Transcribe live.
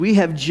We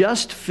have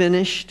just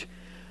finished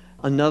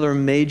another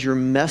major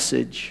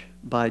message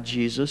by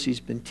Jesus. He's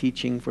been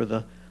teaching for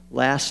the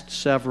last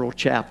several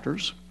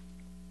chapters.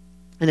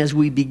 And as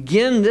we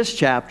begin this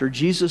chapter,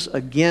 Jesus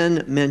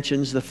again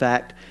mentions the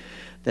fact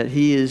that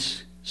he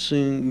is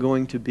soon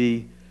going to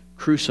be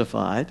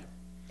crucified.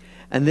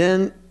 And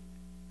then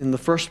in the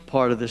first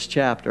part of this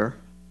chapter,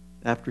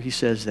 after he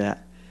says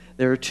that,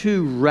 there are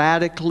two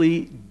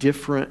radically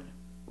different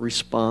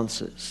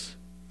responses.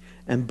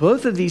 And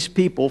both of these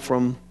people,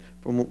 from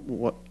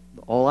what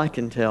all I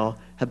can tell,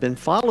 have been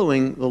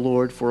following the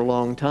Lord for a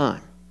long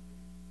time.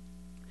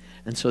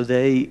 And so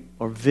they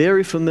are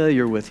very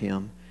familiar with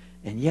him,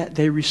 and yet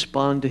they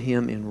respond to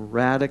him in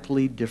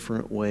radically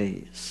different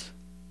ways.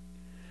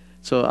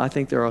 So I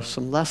think there are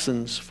some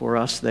lessons for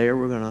us there.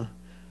 We're going to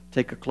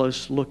take a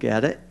close look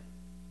at it.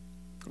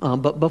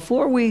 But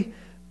before we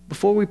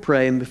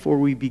pray and before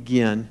we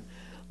begin,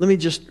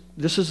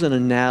 this is an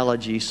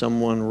analogy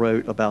someone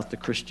wrote about the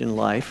Christian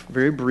life, a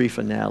very brief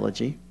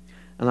analogy.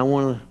 And I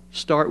want to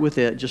start with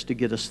it just to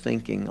get us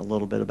thinking a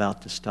little bit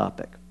about this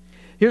topic.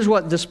 Here's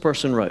what this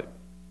person wrote.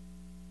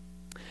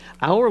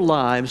 Our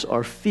lives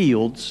are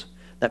fields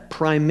that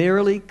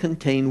primarily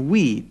contain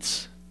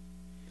weeds.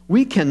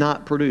 We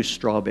cannot produce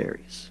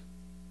strawberries.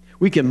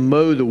 We can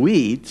mow the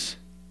weeds,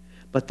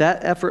 but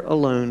that effort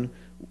alone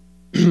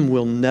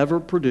will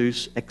never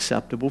produce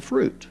acceptable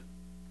fruit.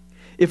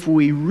 If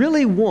we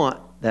really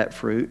want that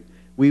fruit,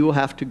 we will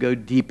have to go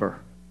deeper.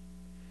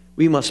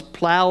 We must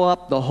plow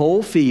up the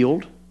whole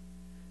field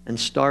and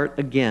start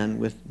again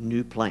with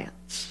new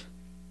plants.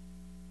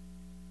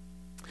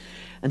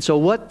 And so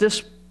what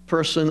this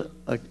person,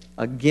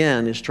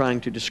 again, is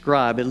trying to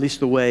describe, at least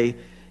the way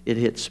it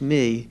hits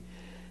me,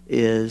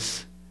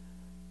 is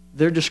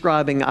they're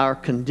describing our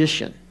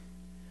condition.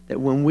 That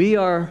when we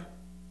are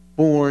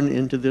born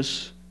into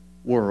this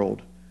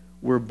world,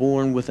 we're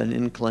born with an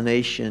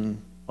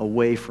inclination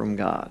away from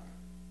God.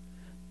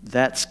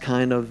 That's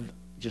kind of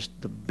just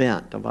the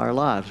bent of our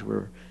lives.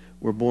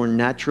 We're born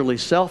naturally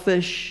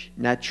selfish,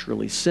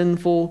 naturally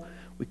sinful.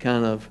 We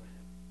kind of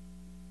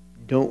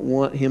don't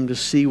want him to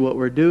see what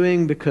we're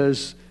doing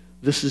because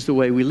this is the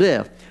way we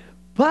live.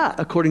 But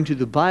according to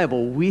the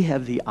Bible, we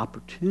have the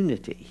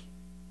opportunity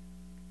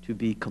to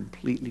be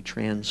completely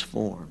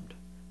transformed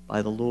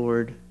by the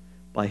Lord,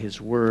 by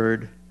his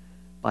word,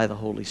 by the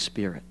Holy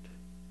Spirit.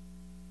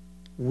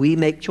 We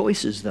make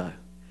choices, though,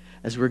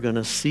 as we're going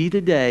to see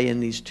today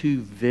in these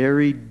two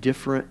very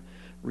different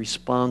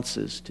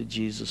responses to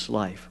Jesus'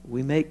 life.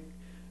 We make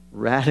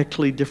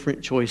radically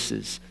different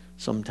choices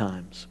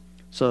sometimes.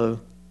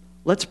 So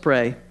let's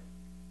pray,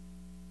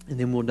 and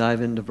then we'll dive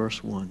into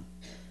verse 1.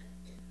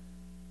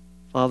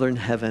 Father in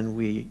heaven,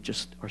 we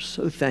just are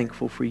so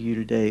thankful for you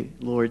today.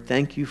 Lord,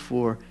 thank you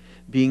for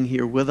being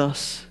here with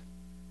us.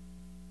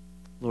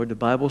 Lord, the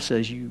Bible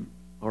says you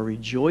are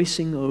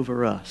rejoicing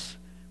over us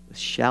with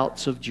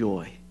shouts of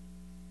joy.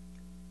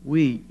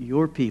 We,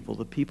 your people,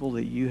 the people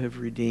that you have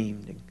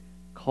redeemed and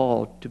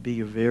called to be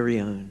your very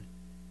own,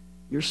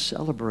 you're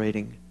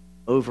celebrating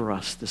over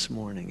us this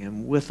morning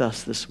and with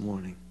us this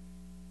morning.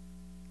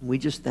 We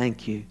just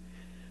thank you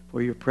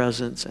for your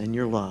presence and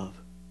your love.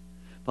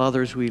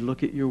 Father, as we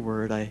look at your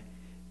word, I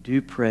do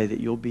pray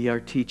that you'll be our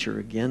teacher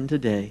again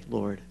today,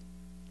 Lord.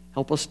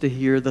 Help us to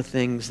hear the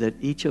things that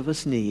each of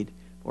us need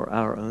for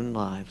our own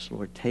lives.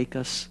 Lord, take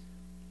us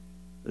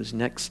those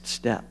next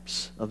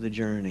steps of the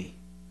journey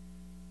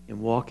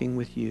in walking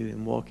with you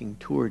and walking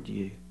toward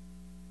you.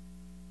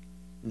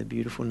 In the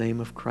beautiful name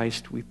of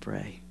Christ we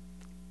pray.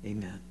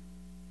 Amen.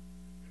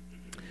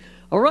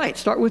 All right,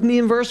 start with me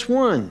in verse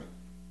 1.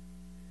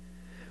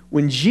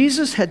 When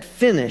Jesus had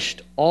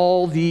finished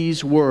all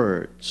these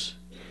words,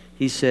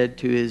 he said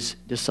to his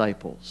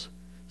disciples.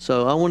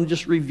 So I want to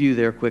just review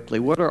there quickly.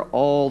 What are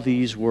all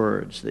these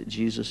words that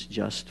Jesus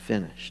just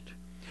finished?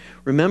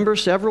 Remember,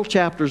 several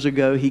chapters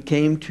ago, he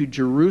came to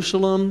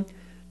Jerusalem,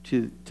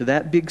 to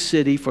that big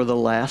city for the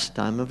last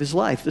time of his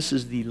life. This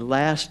is the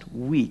last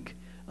week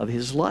of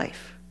his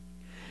life.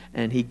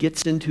 And he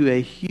gets into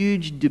a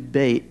huge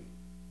debate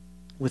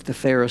with the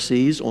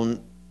Pharisees on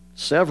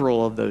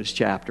several of those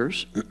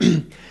chapters.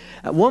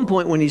 At one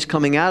point when he's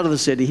coming out of the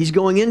city, he's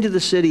going into the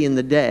city in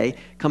the day,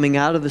 coming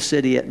out of the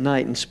city at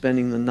night and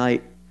spending the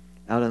night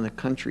out in the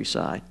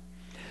countryside.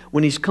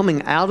 When he's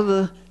coming out of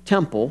the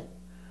temple,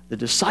 the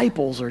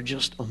disciples are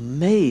just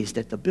amazed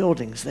at the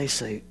buildings. They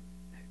say,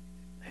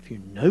 "Have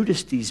you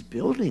noticed these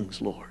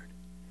buildings, Lord?"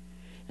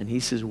 And he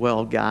says,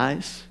 "Well,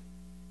 guys,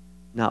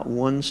 not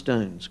one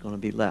stone's going to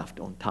be left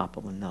on top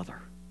of another."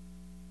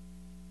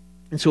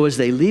 And so as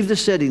they leave the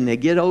city and they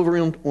get over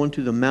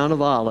onto the Mount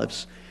of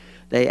Olives,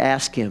 they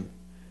ask him,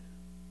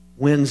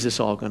 "When's this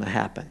all going to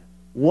happen?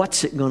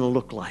 What's it going to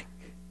look like?"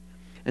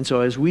 And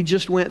so as we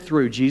just went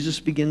through, Jesus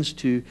begins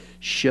to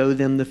show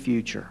them the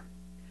future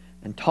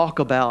and talk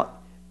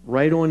about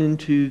right on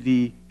into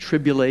the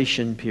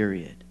tribulation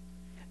period.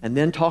 And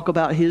then talk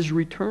about his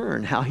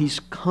return, how he's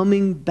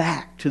coming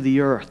back to the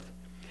earth.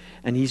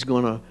 And he's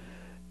going to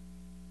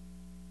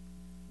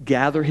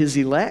gather his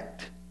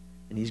elect,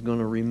 and he's going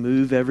to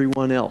remove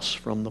everyone else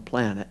from the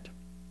planet.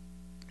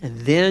 And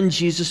then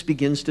Jesus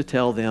begins to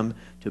tell them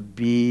to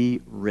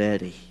be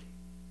ready.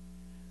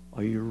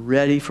 Are you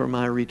ready for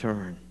my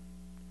return?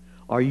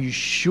 Are you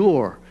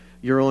sure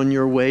you're on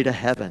your way to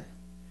heaven?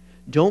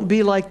 Don't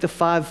be like the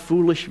 5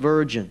 foolish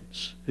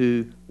virgins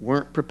who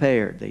weren't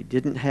prepared. They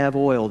didn't have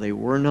oil. They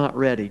were not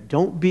ready.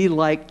 Don't be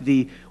like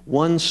the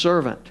one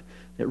servant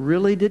that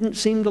really didn't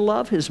seem to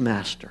love his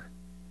master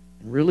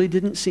and really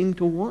didn't seem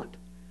to want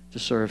to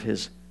serve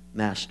his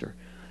master.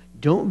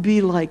 Don't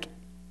be like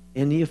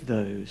any of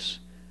those,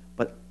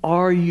 but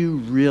are you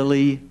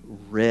really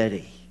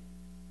ready?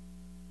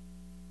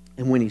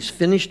 And when he's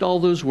finished all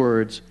those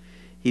words,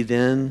 he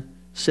then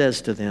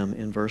says to them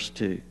in verse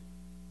 2,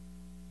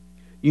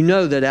 you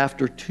know that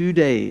after 2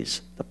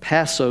 days the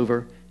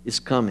Passover is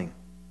coming,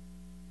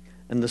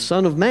 and the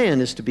Son of Man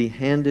is to be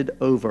handed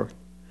over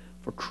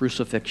for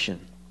crucifixion.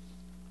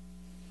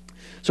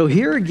 So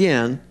here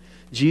again,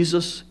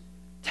 Jesus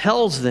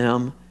tells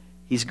them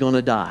he's going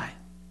to die.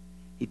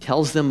 He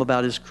tells them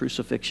about his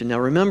crucifixion. Now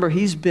remember,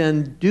 he's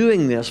been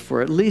doing this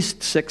for at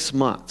least 6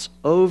 months.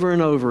 Over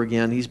and over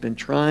again, he's been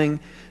trying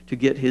to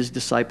get his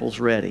disciples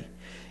ready.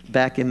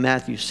 Back in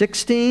Matthew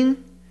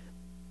 16,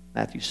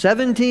 Matthew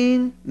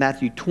 17,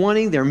 Matthew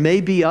 20, there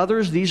may be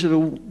others. These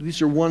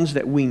are ones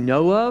that we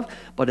know of.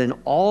 But in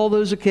all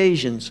those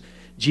occasions,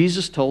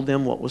 Jesus told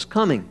them what was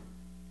coming.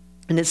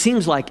 And it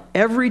seems like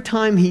every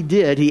time he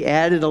did, he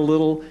added a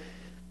little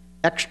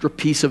extra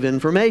piece of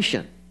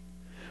information.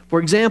 For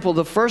example,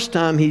 the first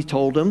time he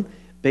told them,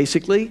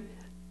 basically,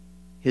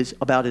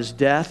 about his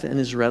death and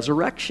his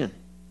resurrection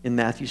in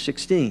Matthew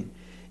 16.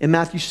 In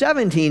Matthew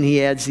 17,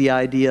 he adds the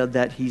idea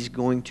that he's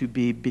going to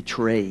be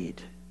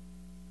betrayed.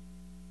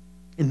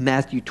 In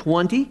Matthew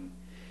 20,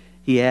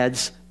 he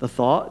adds the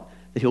thought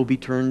that he'll be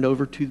turned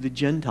over to the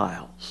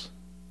Gentiles.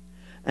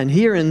 And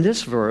here in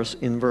this verse,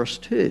 in verse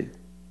 2,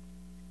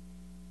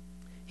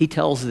 he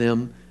tells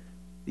them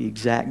the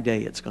exact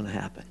day it's going to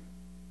happen.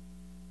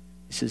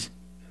 He says,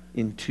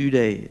 in 2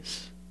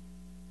 days,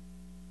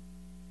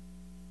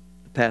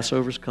 the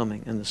Passover's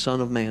coming, and the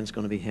Son of Man's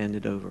going to be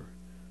handed over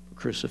for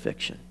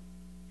crucifixion.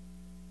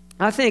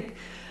 I think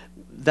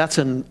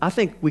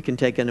we can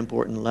take an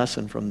important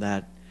lesson from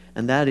that,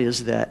 and that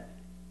is that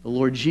the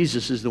Lord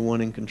Jesus is the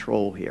one in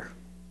control here.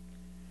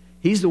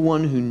 He's the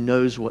one who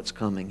knows what's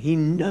coming. He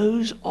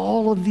knows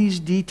all of these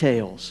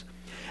details.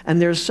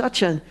 And there's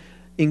such an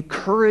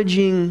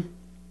encouraging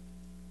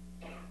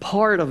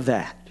part of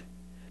that,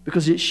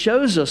 because it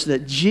shows us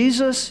that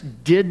Jesus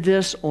did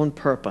this on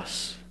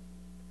purpose.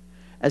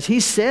 As he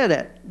said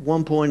at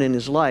one point in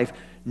his life,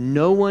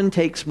 no one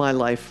takes my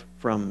life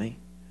from me.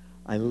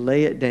 I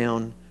lay it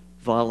down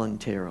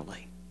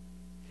voluntarily.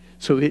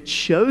 So it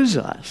shows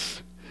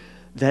us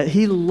that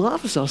he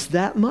loves us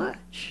that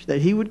much,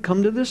 that he would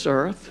come to this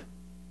earth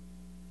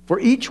for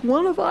each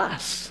one of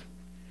us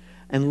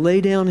and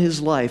lay down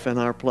his life in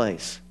our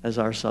place as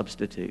our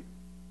substitute.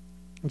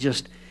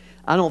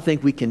 I don't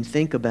think we can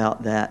think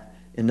about that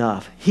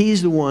enough.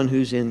 He's the one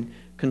who's in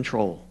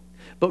control.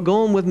 But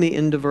go on with me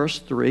into verse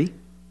 3.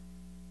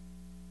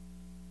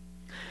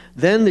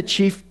 Then the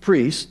chief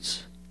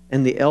priests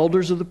and the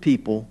elders of the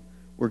people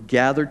were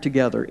gathered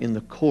together in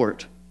the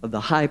court of the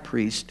high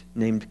priest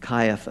named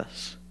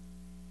Caiaphas.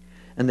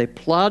 And they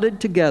plotted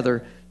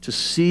together to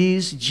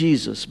seize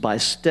Jesus by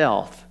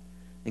stealth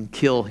and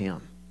kill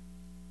him.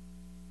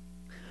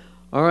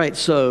 All right,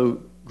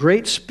 so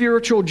great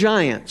spiritual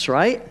giants,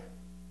 right?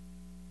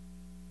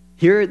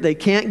 Here they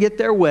can't get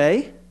their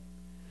way,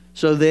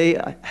 so they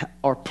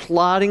are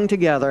plotting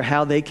together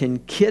how they can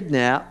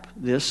kidnap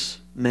this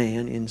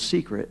man in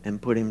secret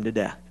and put him to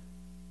death.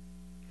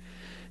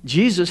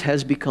 Jesus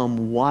has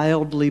become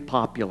wildly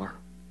popular.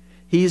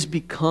 He's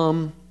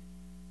become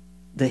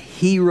the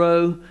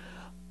hero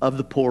of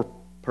the poor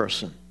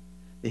person,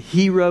 the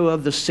hero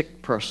of the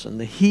sick person,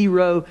 the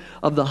hero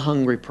of the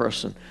hungry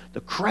person.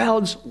 The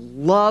crowds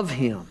love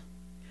him.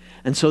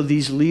 And so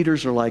these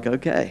leaders are like,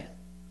 okay,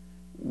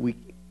 it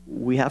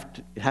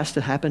has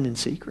to happen in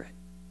secret.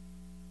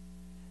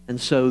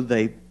 And so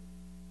they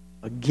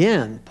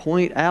again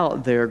point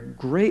out their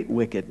great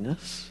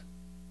wickedness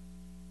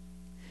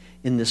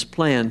in this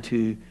plan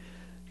to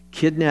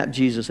kidnap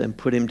Jesus and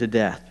put him to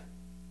death.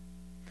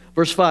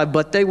 Verse 5,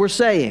 but they were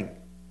saying,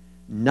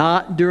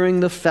 not during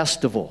the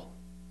festival.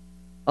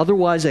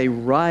 Otherwise a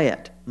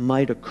riot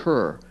might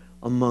occur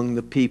among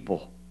the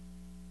people.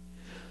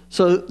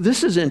 So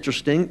this is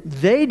interesting.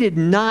 They did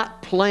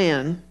not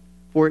plan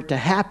for it to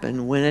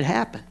happen when it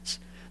happens.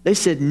 They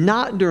said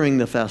not during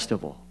the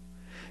festival.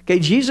 Okay,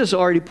 Jesus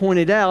already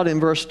pointed out in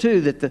verse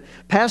 2 that the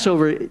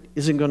Passover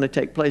isn't going to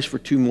take place for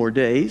 2 more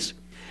days.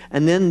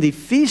 And then the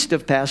feast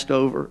of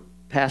Passover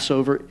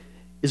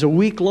is a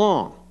week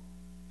long.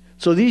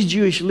 So these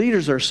Jewish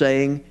leaders are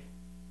saying,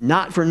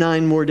 not for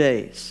 9 more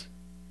days,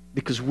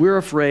 because we're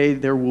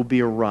afraid there will be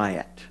a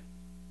riot,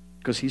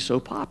 because he's so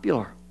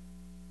popular.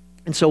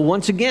 And so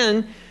once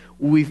again,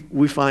 we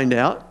find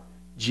out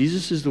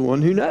Jesus is the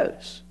one who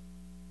knows.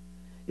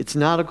 It's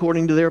not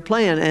according to their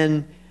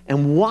plan.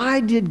 And why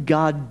did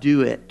God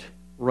do it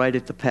right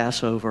at the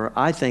Passover?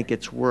 I think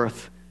it's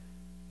worth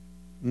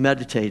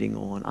meditating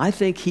on. I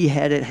think he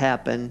had it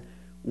happen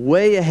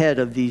way ahead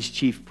of these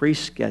chief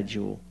priests'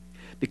 schedule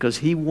because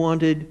he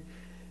wanted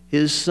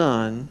his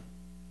son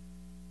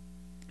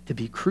to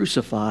be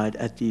crucified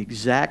at the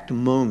exact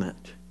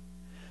moment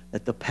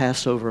that the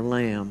Passover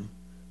lamb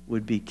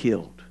would be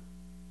killed.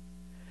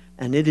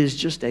 And it is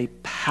just a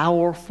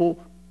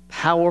powerful,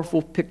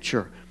 powerful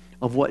picture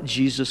of what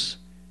Jesus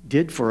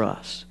did for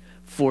us.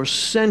 For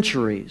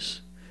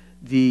centuries,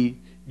 the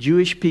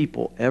Jewish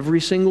people, every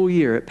single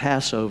year at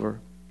Passover,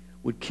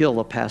 would kill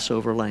a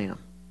Passover lamb.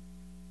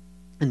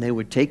 And they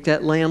would take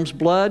that lamb's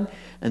blood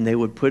and they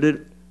would put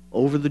it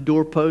over the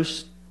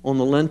doorpost, on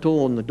the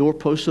lintel, on the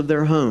doorpost of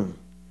their home.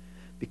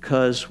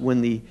 Because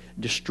when the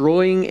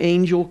destroying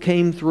angel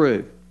came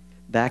through,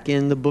 back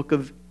in the book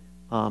of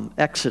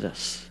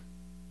Exodus,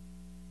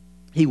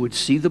 he would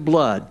see the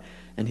blood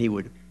and he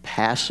would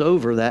pass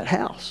over that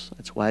house.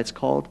 That's why it's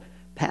called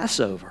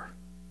Passover.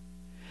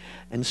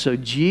 And so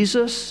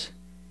Jesus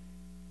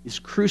is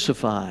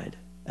crucified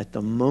at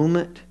the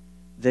moment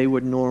they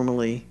would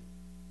normally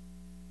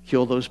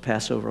kill those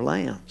Passover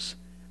lambs,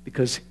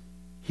 because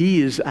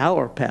he is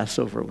our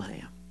Passover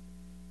lamb.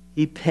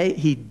 He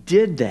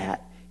did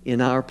that in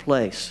our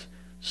place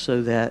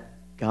so that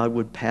God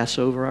would pass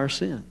over our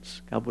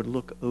sins. God would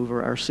look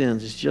over our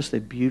sins. It's just a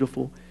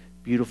beautiful,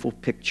 beautiful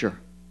picture.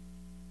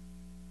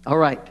 All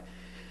right.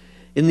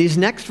 In these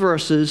next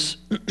verses,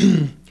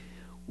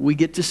 we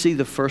get to see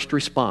the first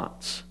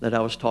response that I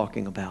was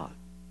talking about.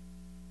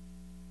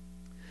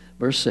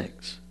 Verse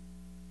 6.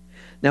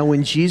 Now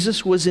when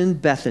Jesus was in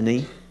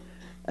Bethany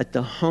at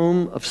the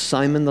home of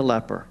Simon the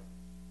leper,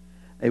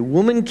 a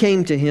woman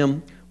came to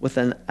him with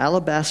an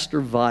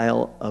alabaster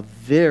vial of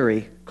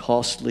very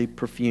costly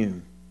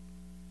perfume.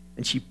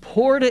 And she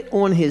poured it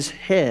on his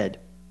head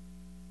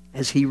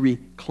as he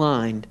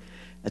reclined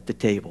at the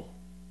table.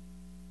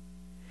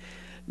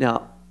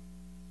 Now,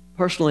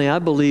 personally, I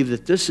believe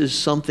that this is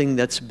something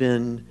that's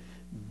been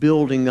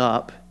building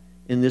up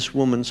in this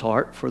woman's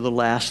heart for the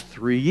last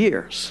 3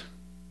 years.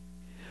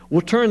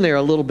 We'll turn there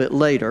a little bit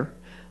later,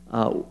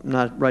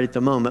 not right at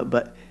the moment,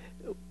 but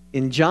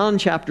in John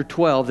chapter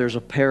 12, there's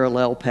a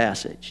parallel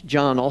passage.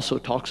 John also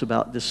talks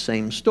about this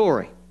same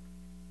story.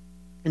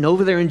 And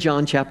over there in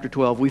John chapter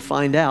 12, we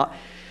find out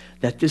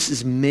that this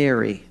is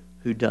Mary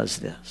who does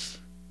this.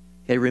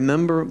 Okay,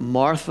 remember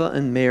Martha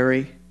and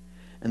Mary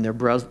and their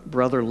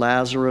brother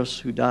Lazarus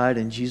who died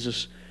and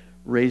Jesus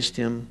raised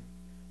him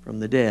from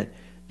the dead.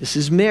 This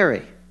is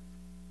Mary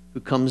who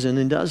comes in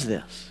and does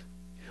this.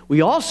 We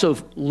also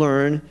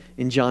learn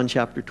in John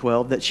chapter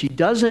 12 that she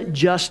doesn't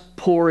just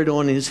pour it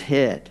on his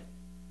head,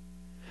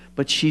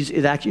 but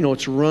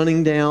it's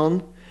running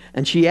down,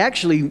 and she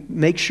actually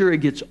makes sure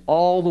it gets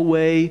all the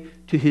way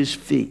to his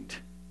feet.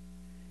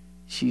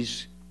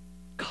 She's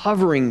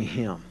covering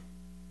him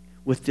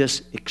with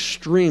this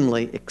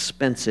extremely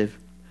expensive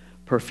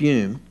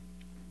perfume.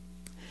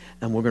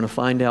 And we're going to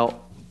find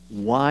out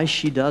why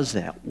she does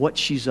that, what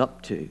she's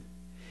up to,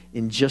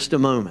 in just a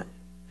moment.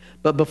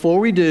 But before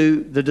we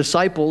do, the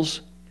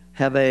disciples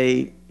have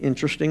an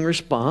interesting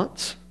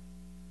response.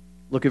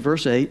 Look at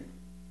verse 8.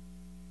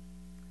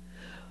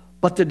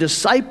 But the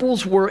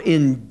disciples were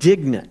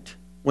indignant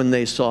when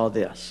they saw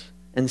this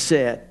and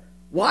said,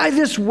 "Why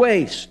this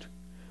waste?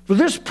 For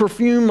this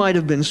perfume might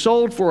have been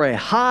sold for a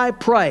high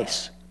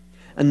price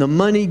and the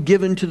money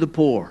given to the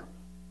poor."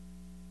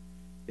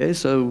 Okay,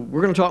 so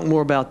we're going to talk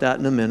more about that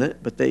in a minute,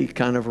 but they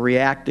kind of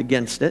react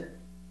against it.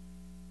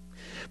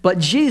 But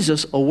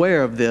Jesus,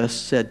 aware of this,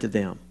 said to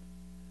them,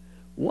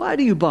 "Why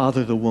do you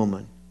bother the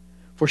woman?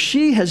 For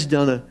she has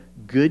done a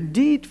good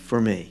deed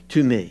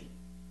to me.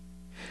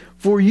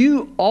 For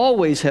you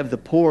always have the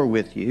poor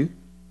with you,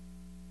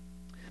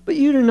 but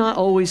you do not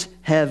always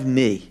have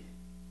me.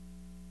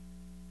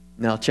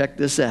 Now check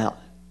this out.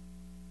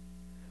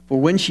 For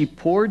when she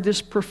poured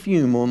this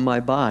perfume on my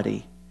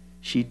body,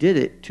 she did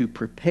it to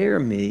prepare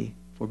me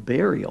for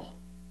burial.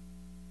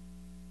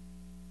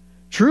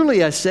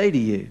 Truly I say to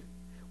you,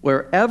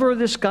 wherever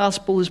this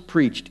gospel is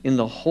preached in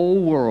the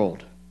whole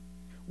world,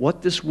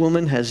 what this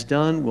woman has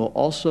done will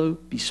also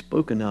be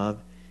spoken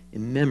of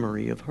in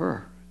memory of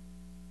her."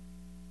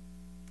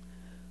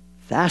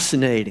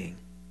 Fascinating.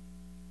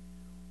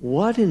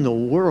 What in the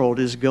world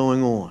is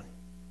going on?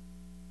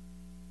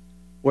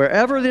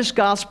 Wherever this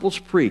gospel's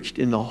preached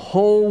in the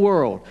whole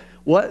world,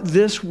 what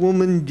this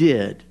woman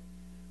did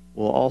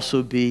will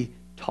also be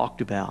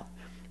talked about.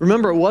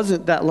 Remember, it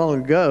wasn't that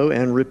long ago,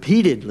 and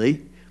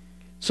repeatedly,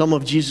 some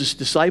of Jesus'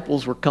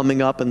 disciples were coming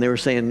up and they were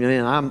saying,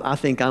 "Man, I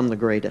think I'm the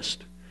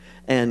greatest.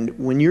 And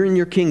when you're in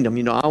your kingdom,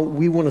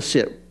 we want to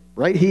sit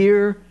right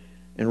here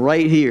and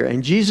right here."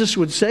 And Jesus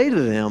would say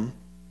to them,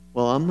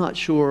 "Well, I'm not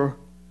sure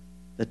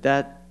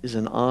that is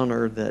an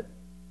honor that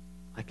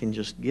I can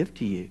just give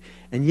to you."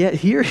 And yet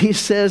here he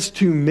says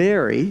to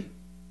Mary,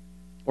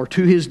 or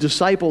to his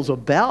disciples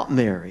about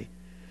Mary,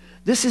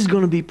 this is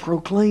going to be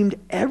proclaimed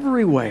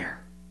everywhere.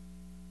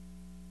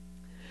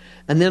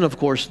 And then, of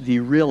course, the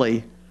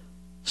really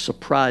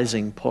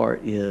surprising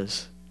part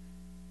is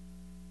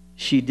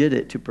she did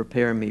it to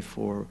prepare me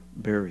for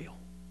burial.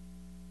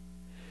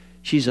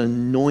 She's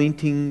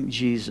anointing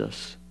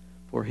Jesus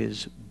for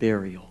his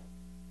burial.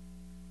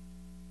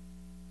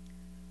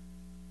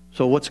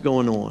 So what's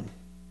going on?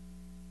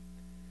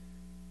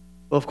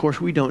 Well, of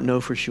course, we don't know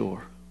for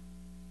sure.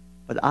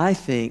 But I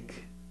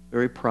think,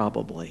 very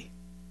probably,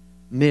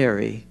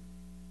 Mary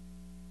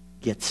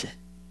gets it.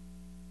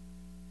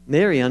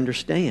 Mary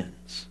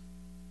understands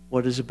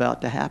what is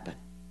about to happen.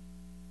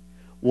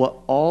 What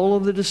all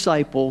of the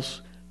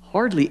disciples,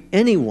 hardly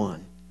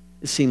anyone,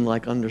 it seemed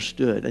like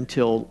understood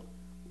until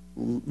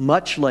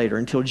much later,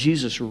 until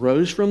Jesus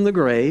rose from the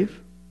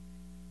grave,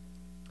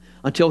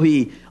 until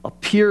he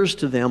appears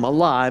to them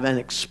alive and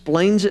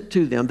explains it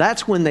to them.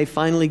 That's when they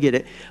finally get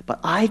it. But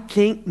I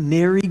think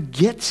Mary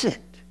gets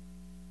it.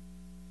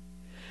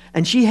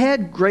 And she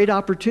had great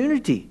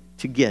opportunity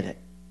to get it,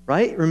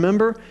 right?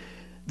 Remember,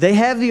 they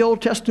have the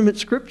Old Testament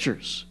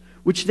scriptures,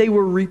 which they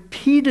were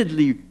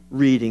repeatedly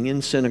reading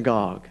in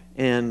synagogue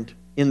and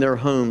in their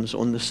homes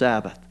on the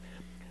Sabbath.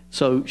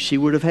 So she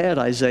would have had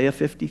Isaiah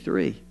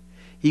 53.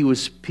 He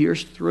was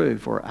pierced through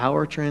for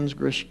our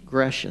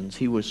transgressions.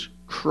 He was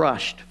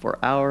crushed for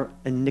our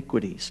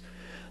iniquities.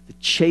 The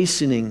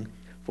chastening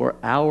for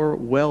our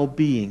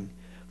well-being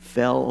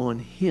fell on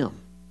him.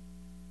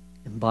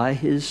 And by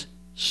his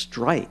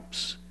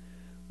stripes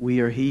we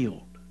are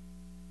healed.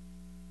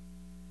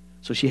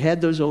 So she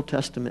had those Old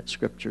Testament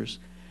scriptures,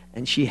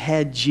 and she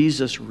had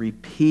Jesus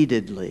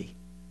repeatedly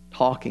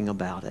talking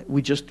about it.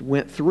 We just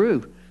went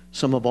through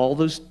some of all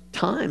those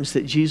times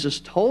that Jesus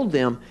told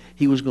them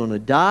he was going to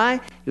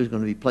die, he was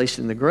going to be placed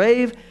in the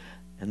grave,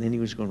 and then he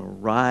was going to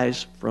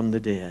rise from the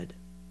dead.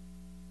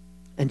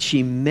 And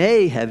she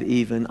may have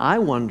even, I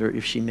wonder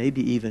if she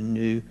maybe even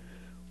knew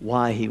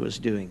why he was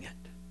doing it.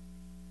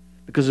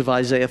 Because of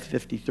Isaiah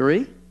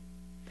 53.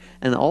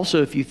 And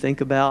also if you think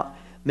about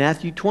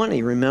Matthew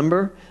 20,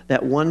 remember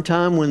that one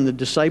time when the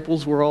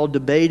disciples were all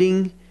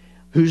debating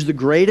who's the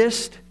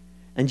greatest?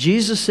 And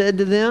Jesus said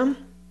to them,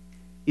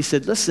 he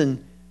said,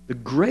 listen, the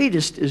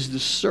greatest is the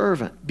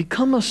servant.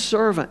 Become a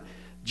servant,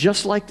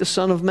 just like the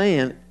Son of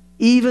Man.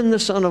 Even the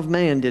Son of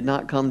Man did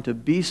not come to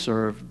be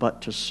served,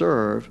 but to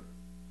serve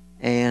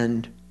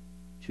and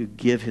to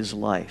give his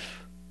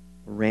life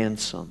a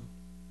ransom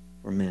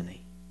for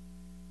many.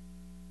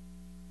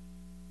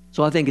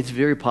 So I think it's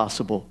very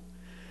possible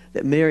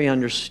that Mary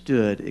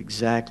understood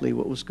exactly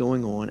what was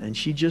going on, and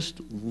she just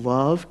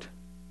loved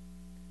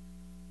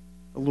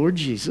the Lord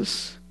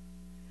Jesus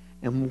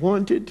and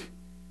wanted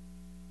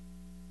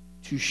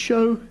to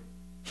show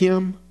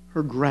him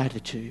her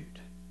gratitude.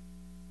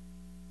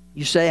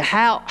 You say,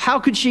 how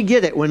could she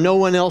get it when no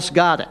one else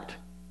got it?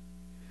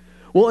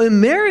 Well,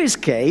 in Mary's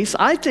case,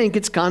 I think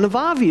it's kind of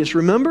obvious.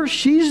 Remember,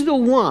 she's the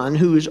one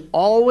who is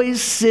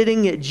always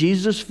sitting at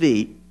Jesus'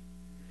 feet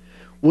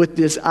with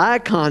this eye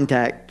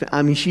contact.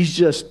 I mean, she's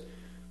just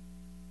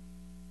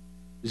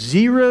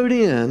zeroed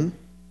in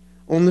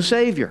on the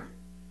Savior.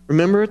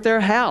 Remember at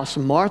their house,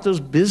 Martha's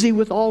busy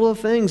with all the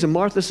things, and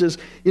Martha says,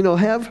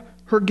 have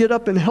her get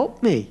up and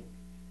help me.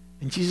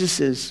 And Jesus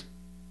says,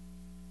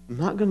 I'm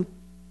not going to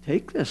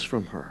take this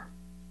from her.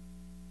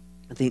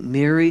 I think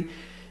Mary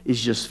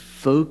is just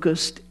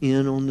focused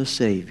in on the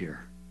Savior.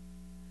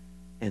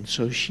 And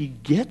so she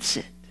gets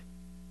it.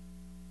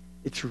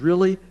 It's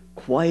really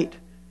quite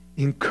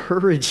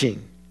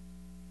encouraging.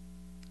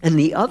 And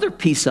the other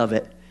piece of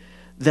it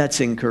that's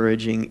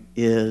encouraging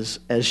is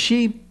as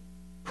she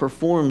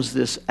performs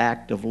this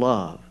act of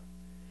love,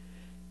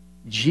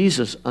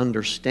 Jesus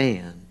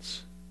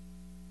understands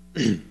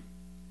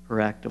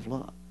her act of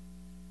love.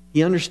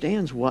 He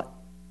understands what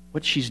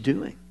she's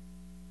doing.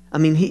 I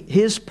mean,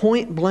 his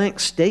point-blank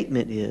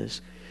statement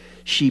is,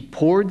 she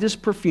poured this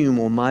perfume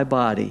on my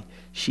body.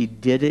 She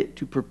did it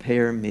to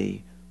prepare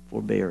me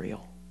for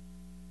burial.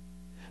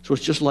 So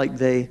it's just like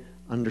they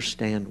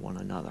understand one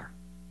another.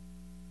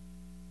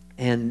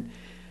 And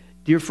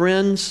dear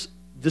friends,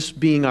 this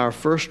being our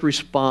first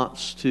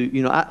response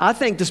to, I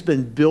think this has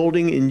been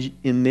building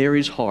in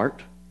Mary's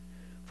heart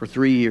for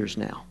 3 years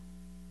now.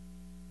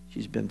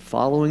 She's been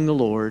following the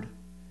Lord,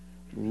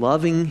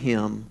 loving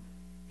him,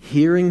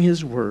 hearing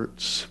his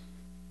words.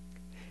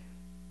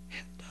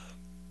 And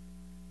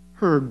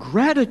her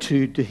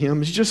gratitude to him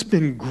has just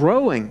been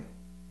growing.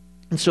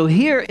 And so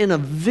here, in a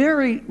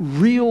very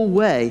real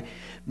way,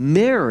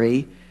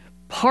 Mary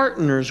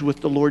partners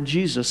with the Lord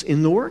Jesus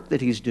in the work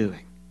that he's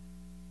doing.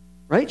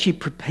 Right? She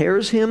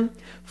prepares him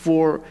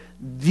for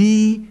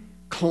the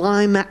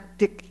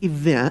climactic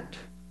event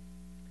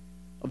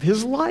of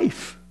his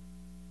life.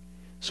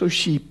 So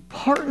she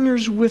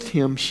partners with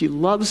him. She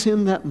loves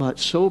him that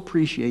much, so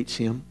appreciates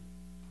him.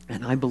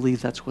 And I believe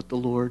that's what the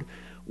Lord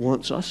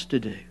wants us to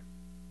do.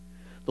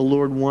 The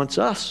Lord wants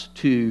us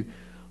to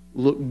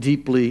look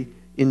deeply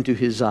into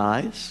his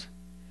eyes,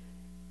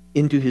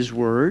 into his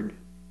word,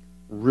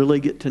 really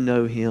get to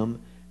know him,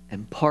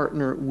 and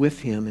partner with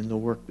him in the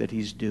work that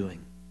he's doing.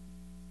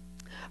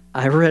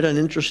 I read an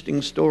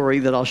interesting story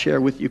that I'll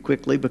share with you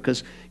quickly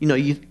because,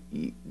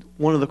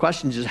 one of the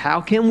questions is,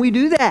 how can we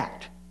do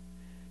that?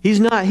 He's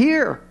not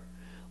here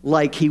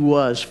like he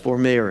was for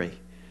Mary.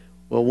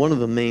 Well, one of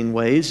the main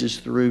ways is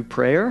through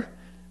prayer.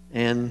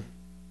 and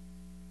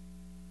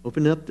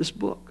open up this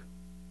book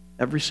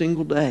every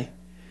single day,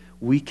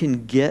 we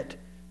can get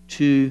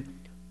to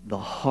the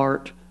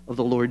heart of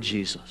the Lord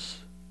Jesus.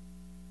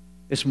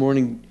 This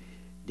morning,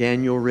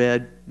 Daniel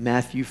read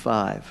Matthew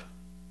 5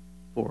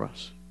 for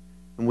us.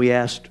 And we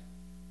asked,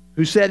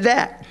 who said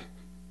that?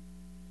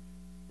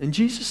 And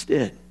Jesus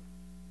did.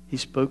 He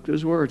spoke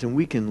those words, and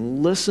we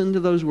can listen to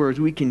those words.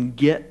 We can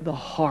get the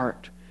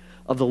heart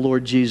of the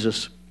Lord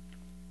Jesus.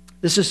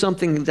 This is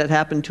something that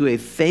happened to a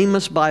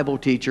famous Bible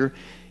teacher.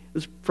 It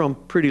was from a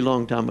pretty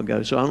long time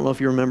ago, so I don't know if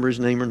you remember his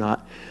name or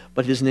not,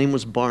 but his name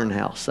was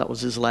Barnhouse. That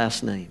was his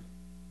last name,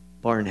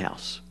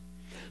 Barnhouse.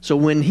 So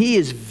when he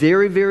is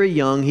very, very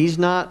young, he's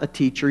not a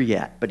teacher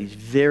yet, but he's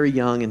very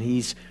young and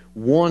he's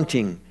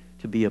wanting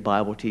to be a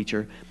Bible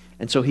teacher.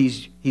 And so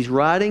he's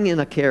riding in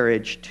a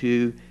carriage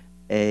to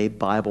a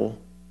Bible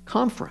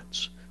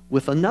conference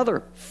with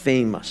another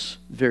famous,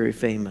 very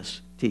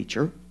famous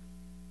teacher.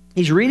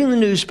 He's reading the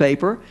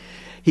newspaper.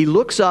 He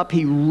looks up.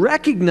 He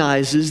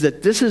recognizes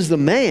that this is the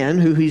man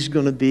who he's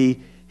going to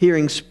be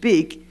hearing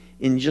speak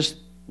in just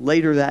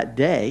later that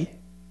day.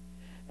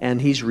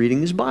 And he's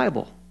reading his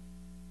Bible.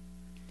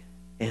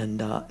 And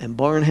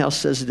Barnhouse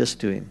says this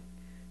to him.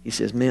 He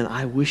says, man,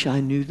 I wish I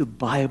knew the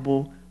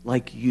Bible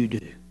like you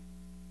do.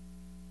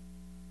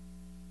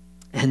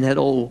 And that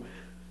old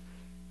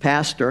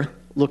pastor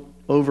looked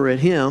over at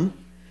him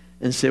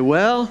and said,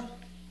 well,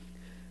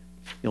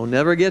 you'll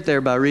never get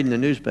there by reading the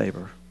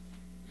newspaper.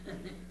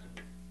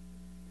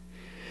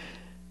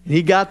 And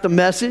he got the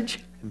message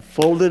and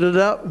folded it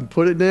up and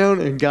put it down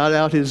and got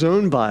out his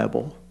own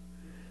Bible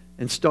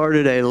and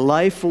started a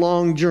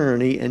lifelong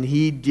journey, and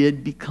he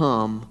did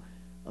become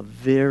a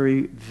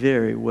very,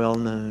 very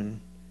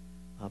well-known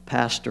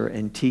pastor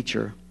and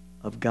teacher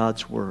of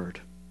God's Word.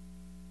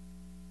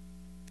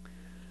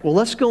 Well,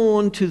 let's go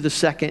on to the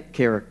second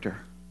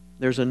character.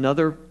 There's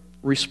another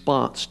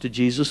response to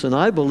Jesus, and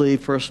I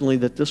believe personally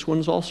that this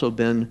one's also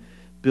been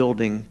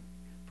building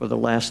for the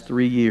last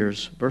 3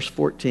 years. Verse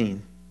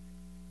 14.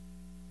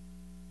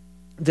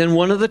 Then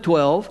one of the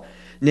 12,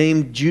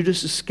 named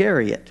Judas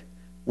Iscariot,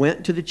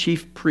 went to the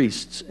chief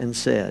priests and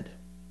said,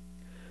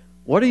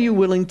 what are you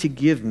willing to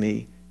give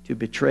me to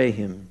betray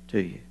him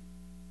to you?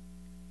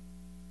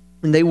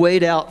 And they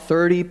weighed out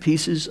 30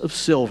 pieces of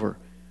silver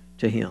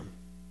to him.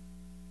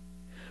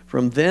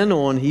 From then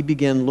on, he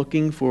began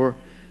looking for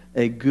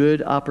a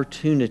good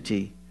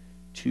opportunity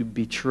to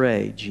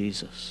betray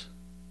Jesus.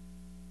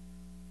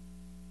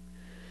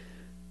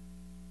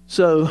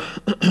 So,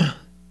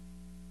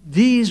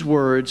 these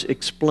words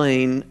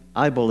explain,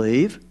 I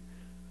believe,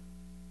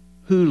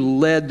 who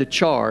led the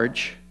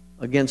charge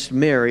against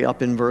Mary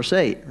up in verse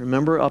 8.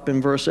 Remember, up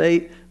in verse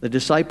 8, the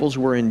disciples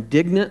were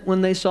indignant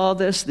when they saw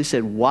this. They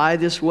said, why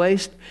this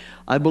waste?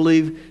 I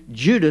believe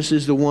Judas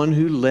is the one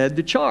who led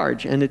the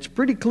charge. And it's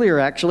pretty clear,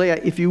 actually.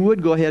 If you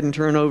would go ahead and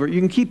turn over.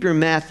 You can keep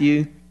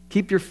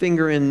your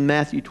finger in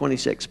Matthew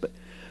 26. But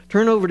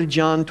turn over to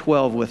John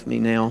 12 with me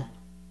now.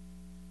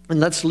 And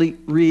let's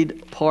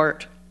read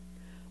part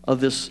of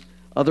this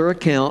other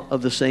account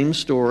of the same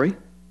story.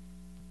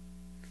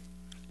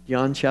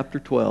 John chapter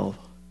 12.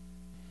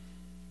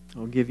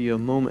 I'll give you a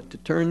moment to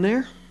turn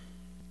there.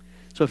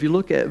 So if you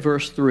look at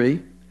verse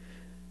 3,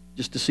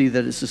 just to see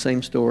that it's the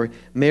same story.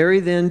 Mary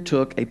then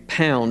took a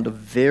pound of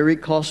very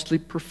costly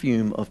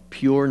perfume of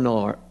pure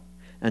nard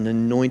and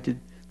anointed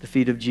the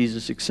feet of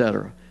Jesus,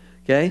 etc.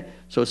 Okay?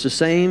 So it's the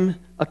same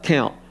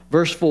account.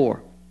 Verse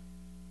 4.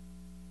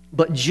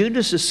 But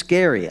Judas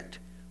Iscariot,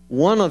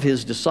 one of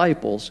his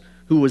disciples,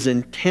 who was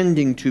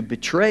intending to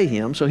betray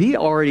him, so he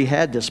already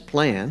had this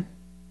plan,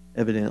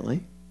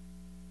 evidently,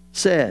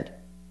 said,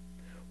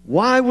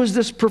 why was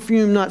this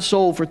perfume not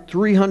sold for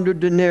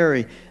 300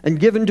 denarii and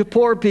given to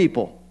poor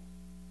people?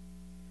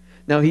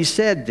 Now he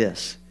said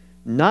this,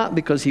 not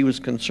because he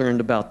was concerned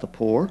about the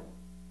poor,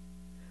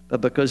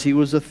 but because he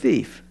was a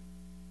thief.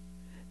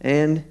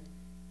 And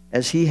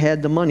as he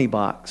had the money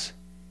box,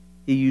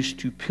 he used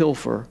to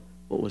pilfer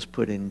what was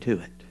put into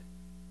it.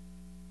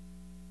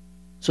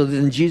 So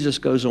then Jesus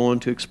goes on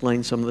to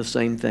explain some of the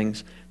same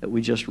things that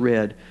we just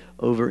read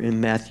over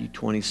in Matthew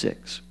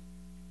 26.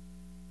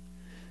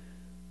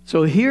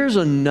 So here's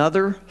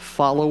another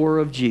follower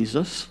of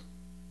Jesus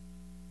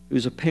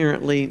who's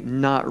apparently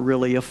not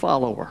really a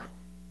follower.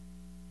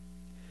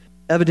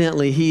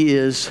 Evidently, he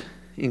is,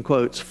 in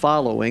quotes,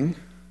 following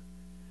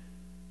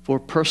for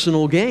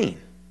personal gain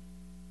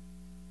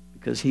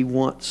because he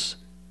wants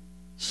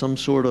some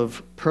sort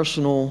of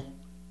personal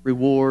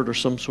reward or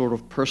some sort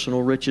of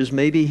personal riches.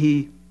 Maybe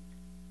he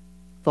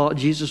thought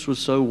Jesus was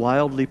so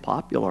wildly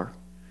popular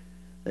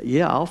that,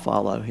 yeah, I'll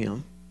follow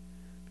him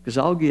because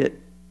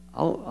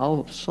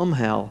I'll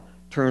somehow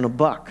turn a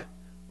buck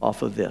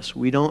off of this.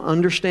 We don't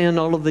understand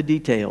all of the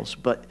details,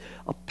 but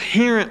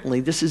apparently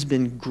this has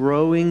been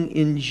growing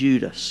in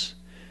Judas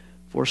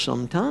for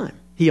some time.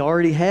 He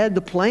already had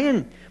the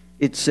plan,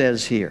 it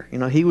says here.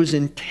 He was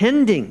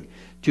intending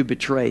to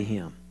betray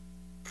him.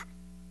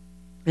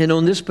 And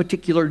on this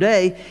particular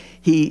day,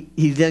 he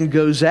then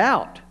goes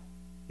out.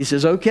 He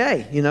says,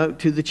 okay,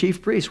 to the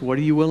chief priest, what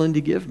are you willing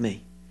to give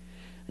me?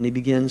 And he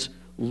begins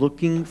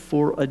looking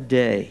for a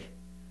day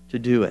to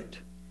do it.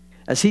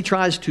 As he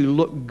tries to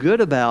look good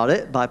about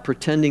it by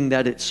pretending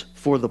that it's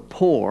for the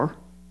poor,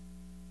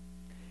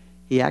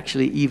 he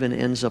actually even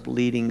ends up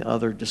leading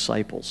other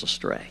disciples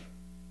astray.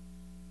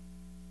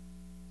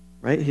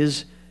 Right?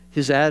 His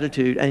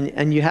attitude,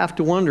 and you have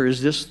to wonder,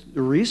 is this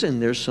the reason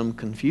there's some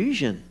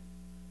confusion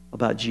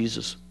about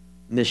Jesus'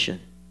 mission?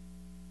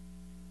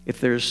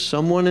 If there's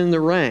someone in the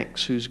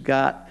ranks who's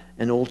got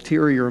an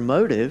ulterior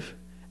motive,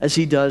 as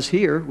he does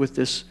here with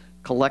this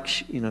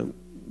collection,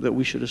 that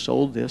we should have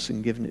sold this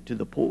and given it to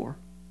the poor,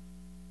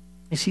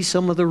 is he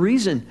some of the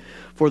reason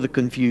for the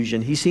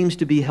confusion? He seems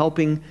to be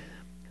helping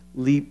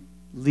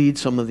lead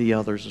some of the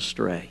others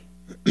astray.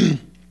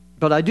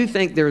 But I do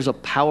think there's a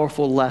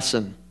powerful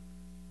lesson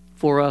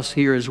for us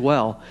here as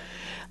well,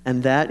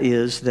 and that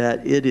is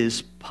that it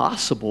is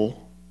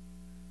possible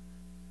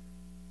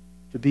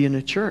to be in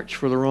a church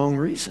for the wrong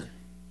reason.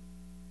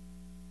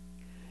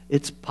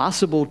 It's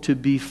possible to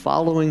be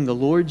following the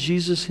Lord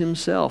Jesus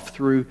himself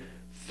through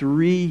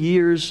 3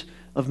 years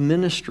of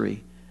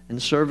ministry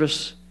and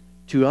service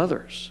to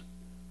others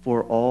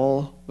for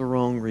all the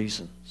wrong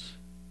reasons,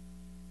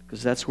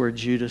 because that's where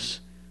Judas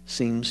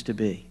seems to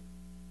be.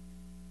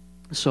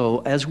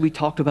 So as we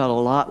talked about a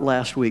lot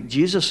last week,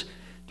 Jesus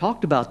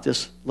talked about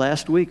this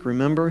last week.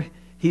 Remember,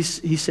 he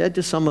said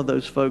to some of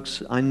those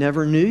folks, I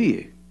never knew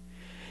you.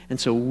 And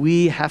so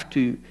we have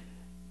to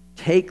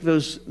take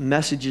those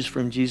messages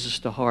from Jesus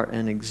to heart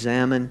and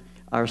examine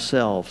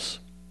ourselves.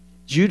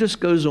 Judas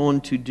goes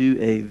on to do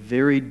a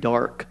very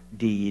dark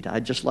deed.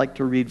 I'd just like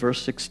to read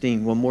verse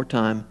 16 one more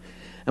time,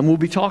 and we'll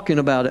be talking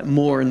about it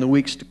more in the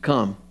weeks to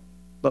come.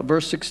 But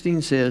verse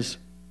 16 says,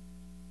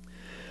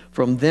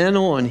 from then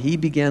on, he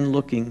began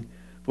looking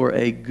for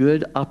a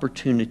good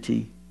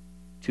opportunity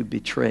to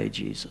betray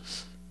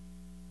Jesus.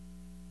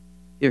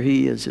 Here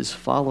he is, his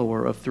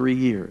follower of 3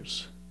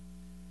 years.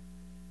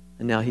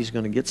 And now he's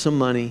going to get some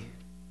money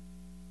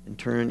and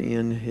turn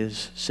in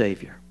his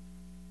Savior.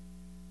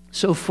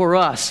 So for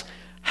us,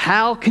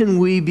 how can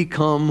we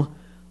become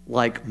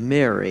like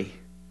Mary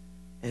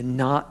and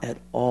not at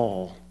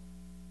all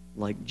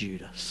like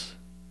Judas?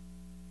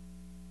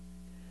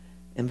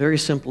 And very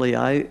simply,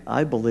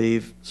 I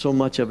believe so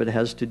much of it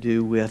has to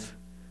do with,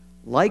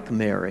 like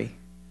Mary,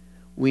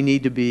 we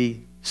need to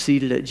be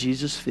seated at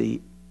Jesus'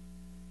 feet.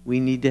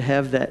 We need to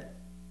have that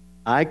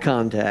eye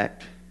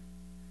contact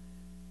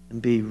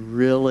and be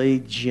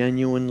really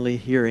genuinely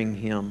hearing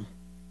him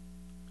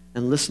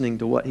and listening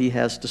to what he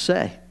has to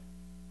say.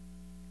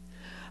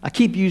 I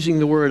keep using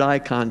the word eye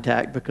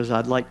contact because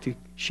I'd like to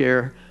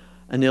share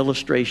an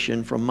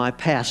illustration from my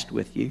past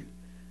with you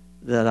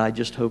that I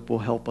just hope will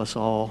help us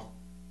all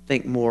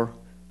think more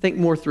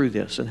through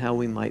this and how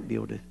we might be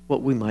able to,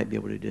 what we might be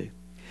able to do.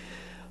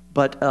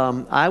 But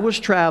I was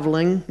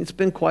traveling. It's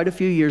been quite a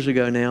few years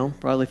ago now,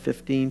 probably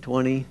 15,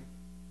 20,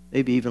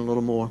 maybe even a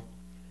little more.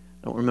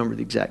 I don't remember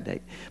the exact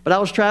date. But I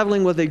was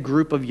traveling with a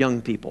group of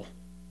young people.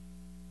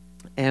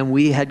 And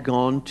we had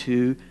gone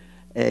to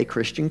a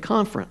Christian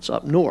conference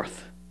up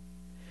north.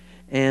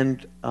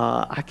 And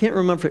I can't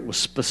remember if it was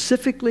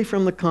specifically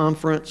from the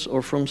conference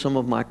or from some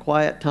of my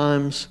quiet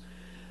times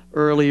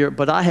earlier,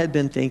 but I had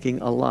been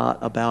thinking a lot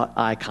about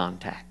eye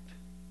contact.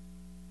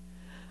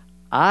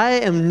 I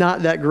am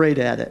not that great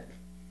at it.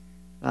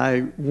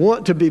 I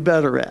want to be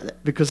better at it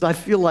because I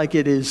feel like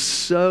it is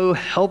so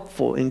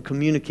helpful in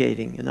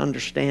communicating and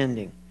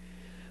understanding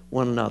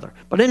one another.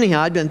 But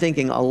anyhow, I'd been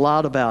thinking a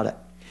lot about it.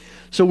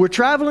 So we're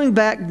traveling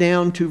back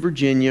down to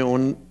Virginia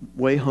on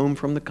way home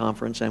from the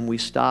conference, and we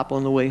stop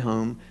on the way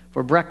home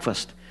for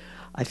breakfast.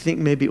 I think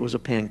maybe it was a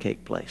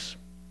pancake place.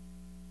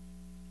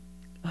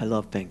 I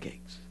love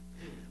pancakes,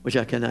 which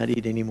I cannot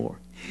eat anymore.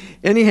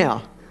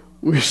 Anyhow,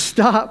 we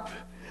stop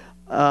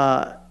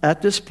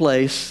at this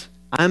place.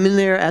 I'm in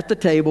there at the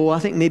table. I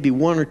think maybe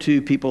 1 or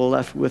 2 people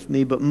left with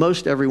me, but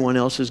most everyone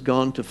else has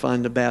gone to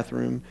find a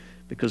bathroom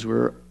because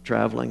we're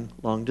traveling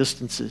long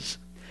distances.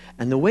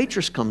 And the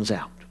waitress comes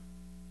out.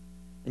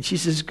 And she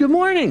says, good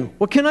morning.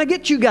 What can I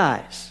get you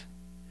guys?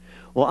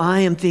 Well,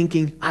 I am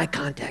thinking, eye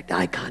contact,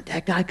 eye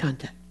contact, eye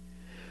contact.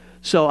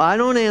 So I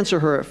don't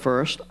answer her at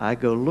first. I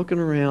go looking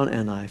around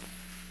and I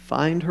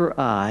find her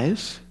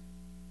eyes.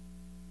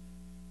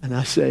 And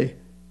I say,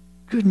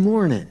 good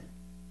morning.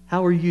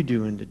 How are you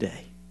doing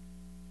today?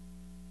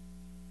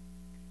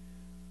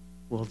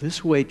 Well,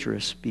 this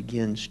waitress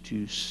begins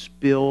to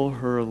spill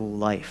her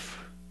life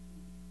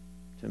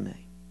to me.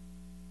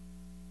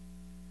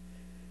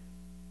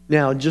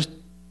 Now, just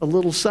a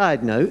little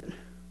side note.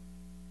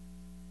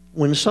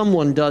 When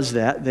someone does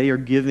that, they are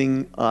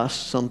giving us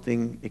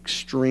something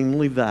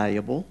extremely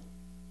valuable.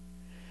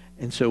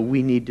 And so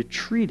we need to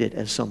treat it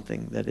as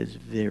something that is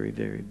very,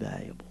 very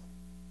valuable.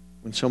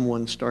 When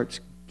someone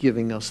starts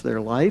giving us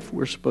their life,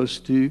 we're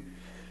supposed to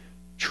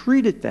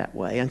treat it that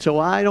way. And so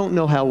I don't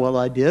know how well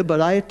I did, but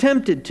I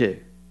attempted to.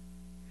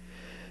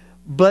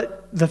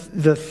 But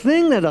the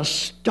thing that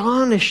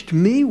astonished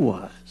me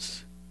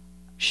was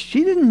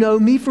she didn't know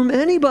me from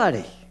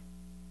anybody.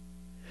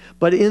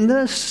 But in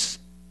the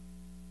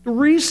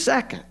 3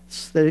 seconds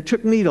that it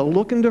took me to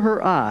look into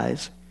her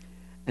eyes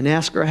and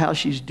ask her how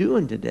she's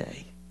doing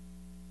today,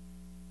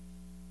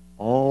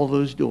 all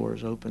those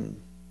doors opened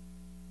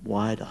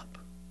wide up.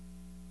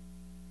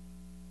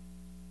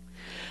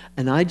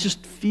 And I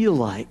just feel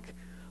like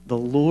the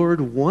Lord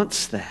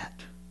wants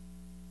that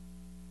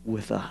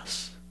with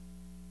us.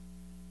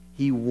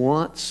 He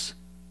wants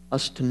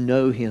us to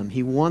know Him.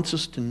 He wants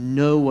us to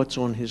know what's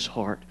on His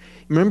heart.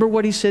 Remember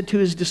what He said to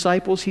His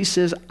disciples? He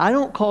says, I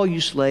don't call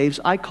you slaves,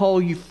 I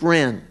call you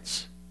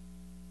friends.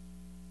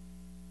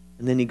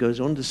 And then He goes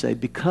on to say,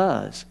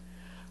 because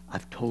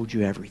I've told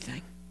you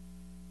everything.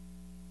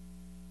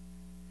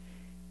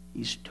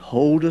 He's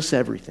told us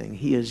everything.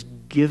 He has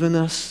given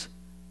us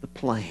the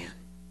plan.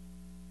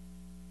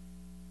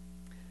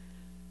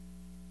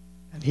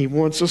 And He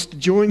wants us to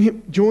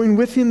join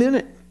with Him in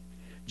it,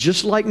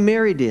 just like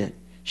Mary did.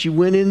 She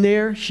went in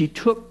there, she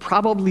took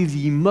probably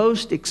the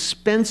most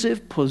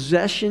expensive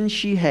possession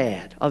she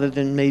had, other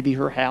than maybe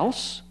her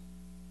house,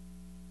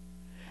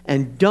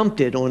 and dumped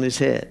it on His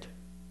head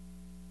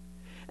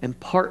and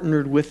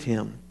partnered with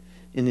Him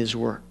in His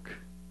work.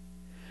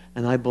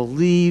 And I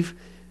believe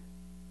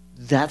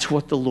that's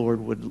what the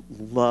Lord would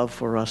love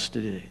for us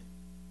to do.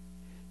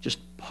 Just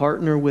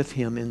partner with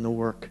Him in the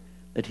work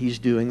that He's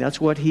doing.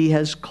 That's what He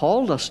has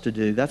called us to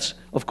do.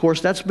 Of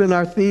course, that's been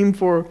our theme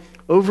for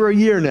over a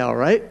year now,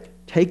 right?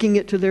 Taking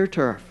it to their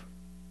turf.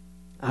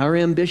 Our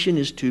ambition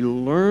is to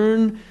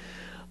learn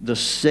the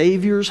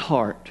Savior's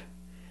heart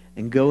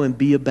and go and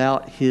be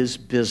about His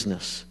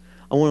business.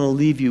 I want to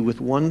leave you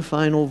with one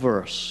final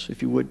verse.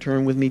 If you would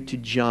turn with me to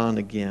John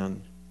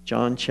again.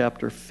 John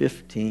chapter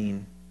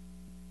 15.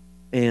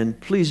 And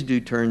please do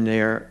turn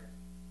there.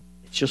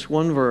 It's just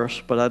one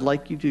verse, but I'd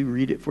like you to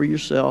read it for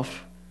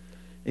yourself.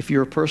 If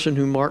you're a person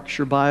who marks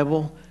your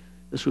Bible,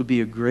 this would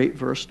be a great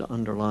verse to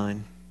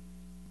underline.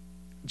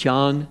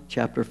 John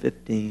chapter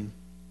 15.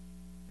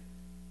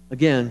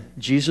 Again,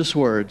 Jesus'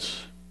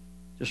 words.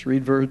 Just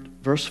read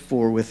verse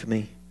 4 with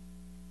me.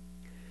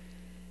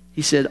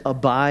 He said,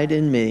 abide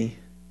in me,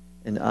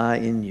 and I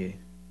in you.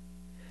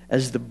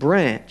 As the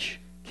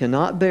branch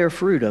cannot bear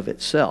fruit of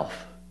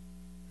itself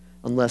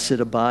unless it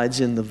abides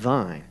in the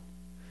vine,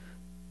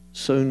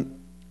 so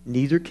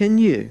neither can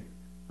you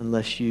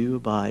unless you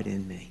abide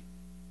in me.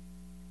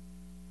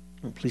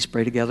 Well, please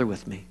pray together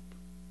with me.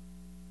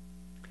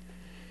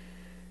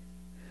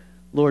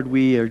 Lord,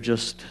 we are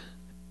just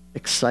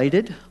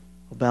excited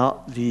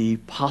about the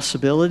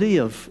possibility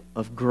of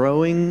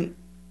growing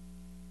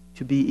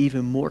to be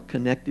even more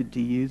connected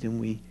to you than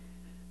we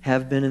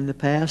have been in the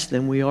past,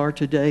 than we are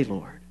today,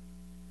 Lord.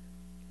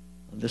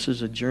 This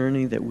is a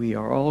journey that we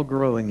are all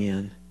growing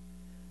in.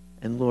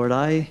 And Lord,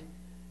 I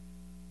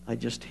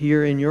just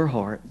hear in your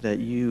heart that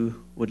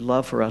you would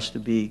love for us to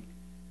be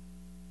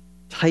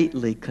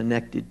tightly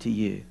connected to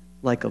you,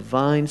 like a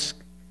branch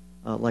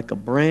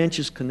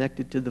is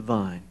connected to the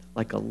vine,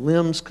 like a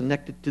limb's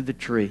connected to the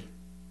tree.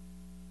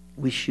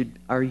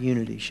 Our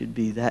unity should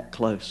be that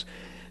close.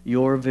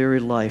 Your very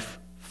life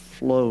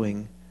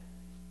flowing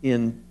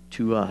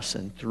into us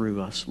and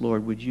through us.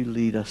 Lord, would you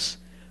lead us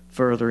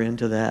further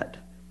into that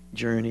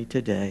journey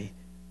today?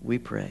 We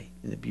pray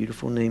in the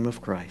beautiful name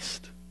of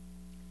Christ.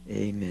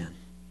 Amen.